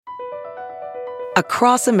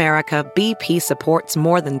Across America, BP supports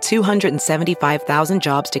more than 275,000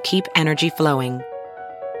 jobs to keep energy flowing.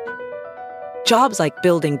 Jobs like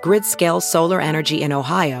building grid-scale solar energy in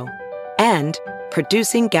Ohio and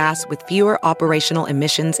producing gas with fewer operational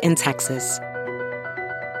emissions in Texas.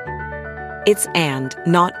 It's and,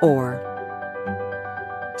 not or.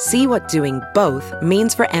 See what doing both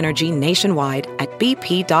means for energy nationwide at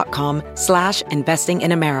bp.com/investing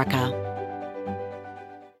in America.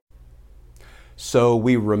 So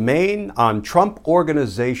we remain on Trump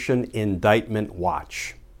Organization indictment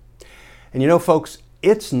watch. And you know, folks,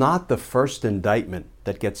 it's not the first indictment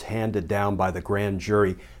that gets handed down by the grand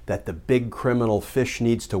jury that the big criminal fish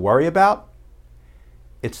needs to worry about.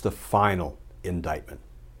 It's the final indictment.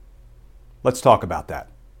 Let's talk about that.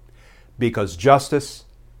 Because justice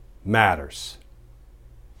matters.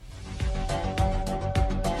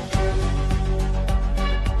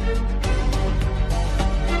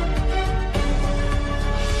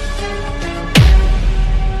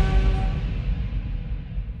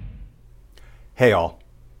 Hey all,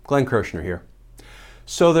 Glenn Kirshner here.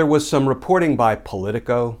 So there was some reporting by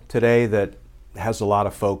Politico today that has a lot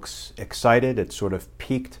of folks excited. It sort of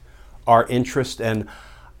piqued our interest, and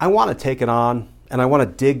I want to take it on and I want to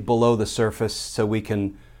dig below the surface so we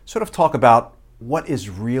can sort of talk about what is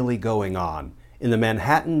really going on in the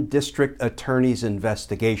Manhattan District Attorney's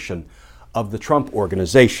investigation of the Trump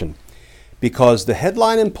Organization, because the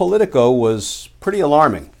headline in Politico was pretty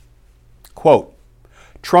alarming. Quote,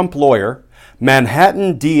 Trump lawyer,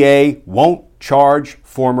 Manhattan DA won't charge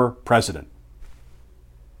former president.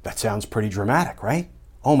 That sounds pretty dramatic, right?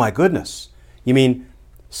 Oh my goodness. You mean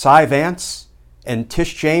Cy Vance and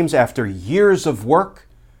Tish James, after years of work,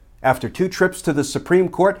 after 2 trips to the Supreme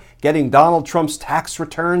Court, getting Donald Trump's tax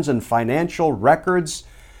returns and financial records,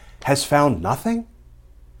 has found nothing?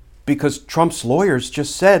 Because Trump's lawyers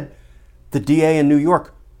just said the DA in New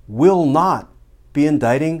York will not be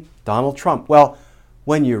indicting Donald Trump. Well,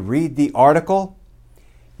 when you read the article,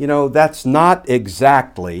 you know, that's not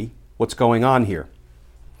exactly what's going on here.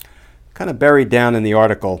 Kind of buried down in the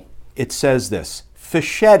article, it says this.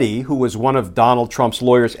 Fischetti, who was one of Donald Trump's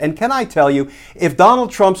lawyers, and can I tell you, if Donald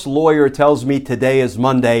Trump's lawyer tells me today is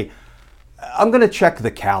Monday, I'm going to check the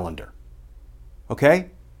calendar. Okay?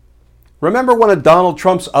 Remember one of Donald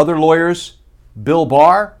Trump's other lawyers, Bill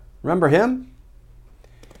Barr? Remember him?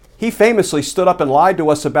 He famously stood up and lied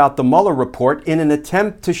to us about the Mueller report in an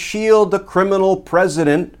attempt to shield the criminal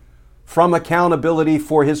president from accountability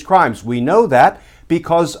for his crimes. We know that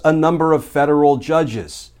because a number of federal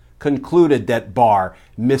judges concluded that Barr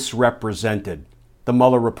misrepresented the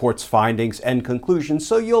Mueller report's findings and conclusions.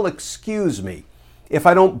 So you'll excuse me if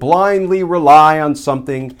I don't blindly rely on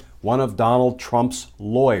something one of Donald Trump's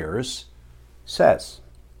lawyers says.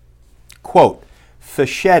 Quote,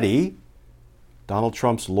 Fischetti, Donald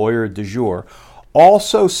Trump's lawyer du jour,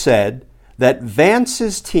 also said that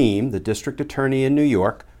Vance's team, the district attorney in New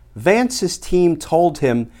York, Vance's team told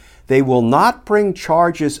him they will not bring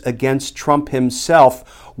charges against Trump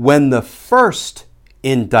himself when the first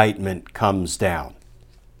indictment comes down.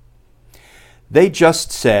 They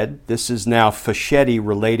just said, this is now Fischetti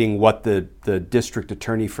relating what the district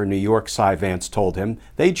attorney for New York, Cy Vance, told him.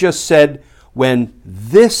 They just said when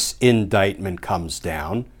this indictment comes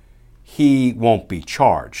down, he won't be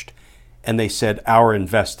charged. And they said our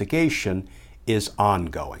investigation is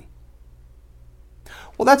ongoing.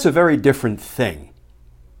 Well, that's a very different thing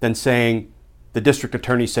than saying the district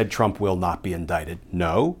attorney said Trump will not be indicted.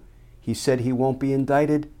 No, he said he won't be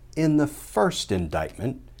indicted in the first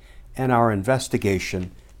indictment, and our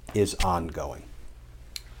investigation is ongoing.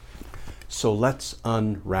 So let's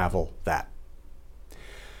unravel that.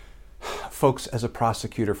 Folks, as a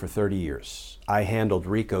prosecutor for 30 years, I handled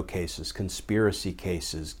RICO cases, conspiracy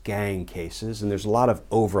cases, gang cases, and there's a lot of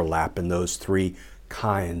overlap in those 3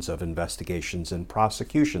 kinds of investigations and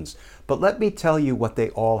prosecutions. But let me tell you what they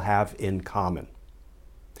all have in common.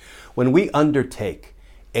 When we undertake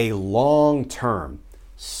a long-term,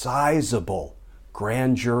 sizable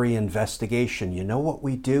grand jury investigation, you know what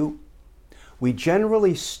we do? We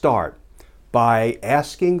generally start by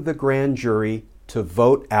asking the grand jury to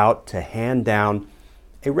vote out to hand down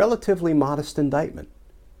a relatively modest indictment,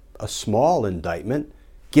 a small indictment,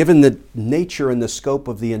 given the nature and the scope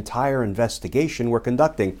of the entire investigation we're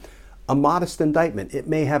conducting. A modest indictment. It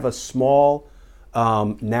may have a small,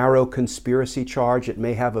 narrow conspiracy charge. It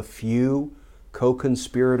may have a few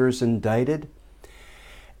co-conspirators indicted.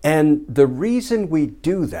 And the reason we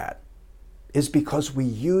do that is because we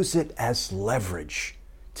use it as leverage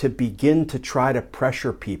to begin to try to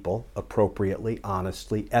pressure people appropriately,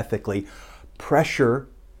 honestly, ethically, pressure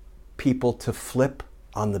people to flip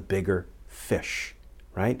on the bigger fish,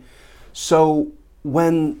 right? So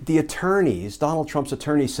when the attorneys, Donald Trump's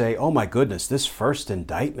attorneys, say, oh my goodness, this first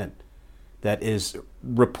indictment that is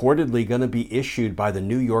reportedly going to be issued by the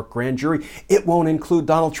New York grand jury, it won't include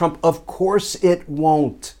Donald Trump. Of course it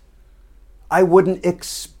won't. I wouldn't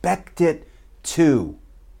expect it to.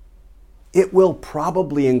 It will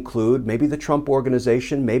probably include maybe the Trump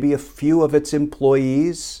Organization, maybe a few of its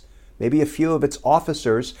employees, maybe a few of its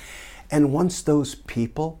officers. And once those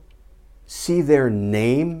people see their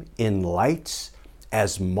name in lights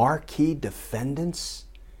as marquee defendants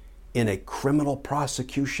in a criminal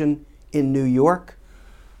prosecution in New York,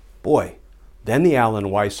 boy, then the Alan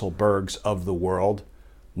Weisselbergs of the world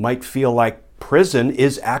might feel like prison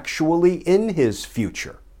is actually in his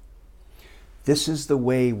future. This is the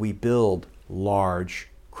way we build large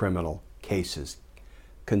criminal cases.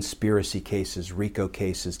 Conspiracy cases, RICO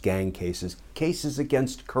cases, gang cases, cases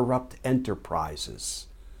against corrupt enterprises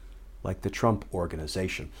like the Trump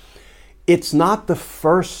Organization. It's not the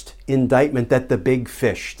first indictment that the big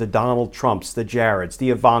fish, the Donald Trumps, the Jareds,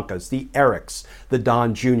 the Ivankas, the Erics, the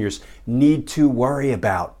Don Juniors need to worry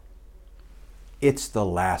about. It's the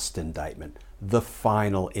last indictment, the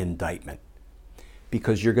final indictment,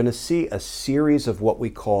 because you're going to see a series of what we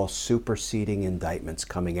call superseding indictments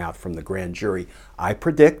coming out from the grand jury. I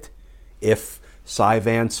predict, if Cy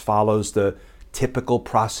Vance follows the typical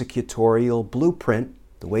prosecutorial blueprint,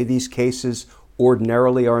 the way these cases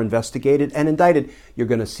ordinarily are investigated and indicted, you're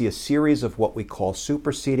going to see a series of what we call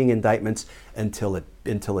superseding indictments until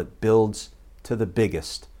it builds to the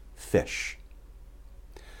biggest fish.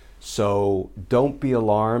 So don't be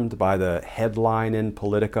alarmed by the headline in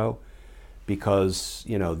Politico, because,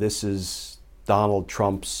 this is Donald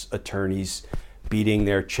Trump's attorneys beating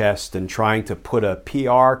their chest and trying to put a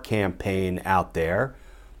PR campaign out there,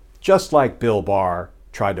 just like Bill Barr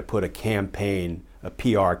tried to put a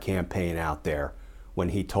PR campaign out there when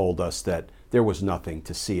he told us that there was nothing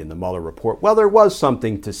to see in the Mueller report. Well, there was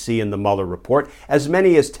something to see in the Mueller report. As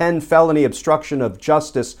many as 10 felony obstruction of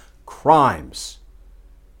justice crimes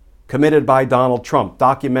committed by Donald Trump,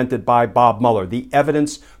 documented by Bob Mueller. The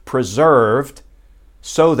evidence preserved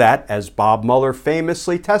so that, as Bob Mueller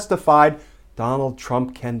famously testified, Donald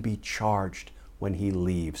Trump can be charged when he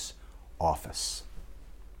leaves office.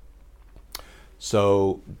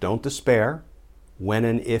 So don't despair when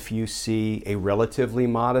and if you see a relatively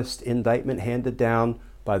modest indictment handed down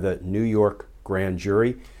by the New York grand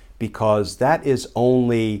jury, because that is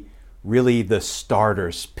only really the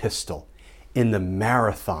starter's pistol in the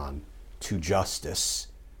marathon to justice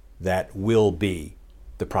that will be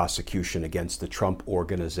the prosecution against the Trump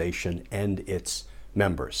Organization and its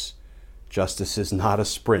members. Justice is not a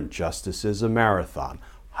sprint. Justice is a marathon.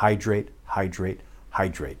 Hydrate, hydrate,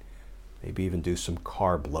 hydrate. Maybe even do some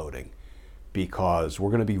carb loading, because we're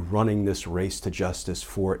going to be running this race to justice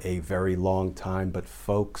for a very long time. But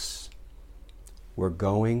folks, we're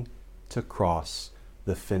going to cross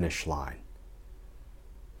the finish line.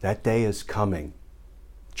 That day is coming.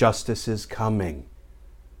 Justice is coming.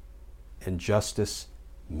 And justice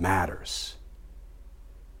matters.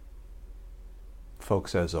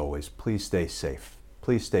 Folks, as always, please stay safe.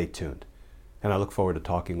 Please stay tuned. And I look forward to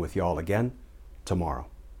talking with you all again tomorrow.